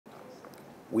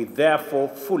We therefore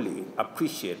fully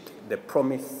appreciate the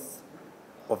promise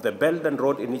of the Belt and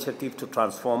Road Initiative to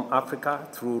transform Africa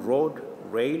through road,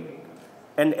 rail,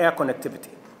 and air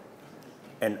connectivity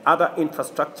and other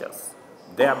infrastructures,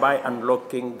 thereby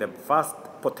unlocking the vast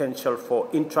potential for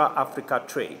intra-Africa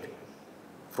trade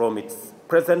from its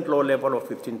present low level of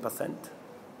 15%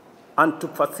 and to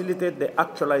facilitate the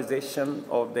actualization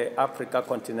of the Africa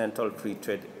Continental Free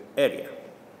Trade Area.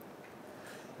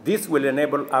 This will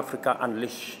enable Africa to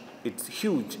unleash its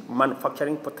huge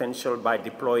manufacturing potential by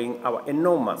deploying our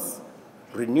enormous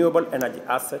renewable energy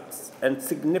assets and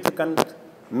significant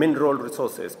mineral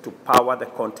resources to power the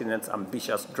continent's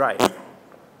ambitious drive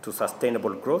to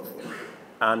sustainable growth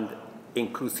and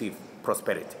inclusive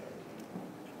prosperity.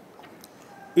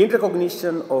 In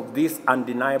recognition of this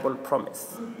undeniable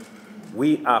promise,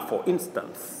 we are, for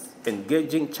instance,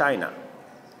 engaging China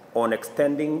on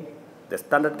extending the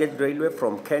standard gauge railway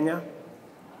from Kenya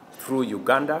through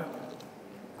Uganda,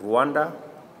 Rwanda,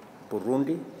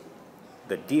 Burundi,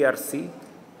 the DRC,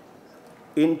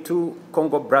 into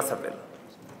Congo-Brazzaville,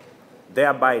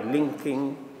 thereby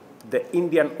linking the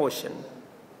Indian Ocean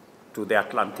to the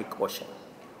Atlantic Ocean.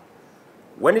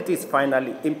 When it is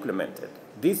finally implemented,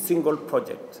 this single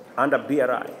project under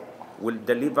BRI will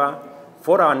deliver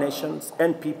for our nations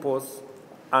and peoples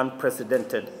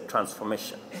unprecedented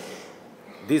transformation.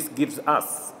 This gives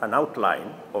us an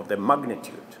outline of the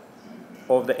magnitude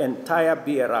of the entire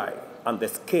BRI and the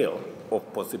scale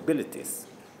of possibilities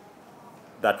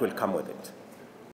that will come with it.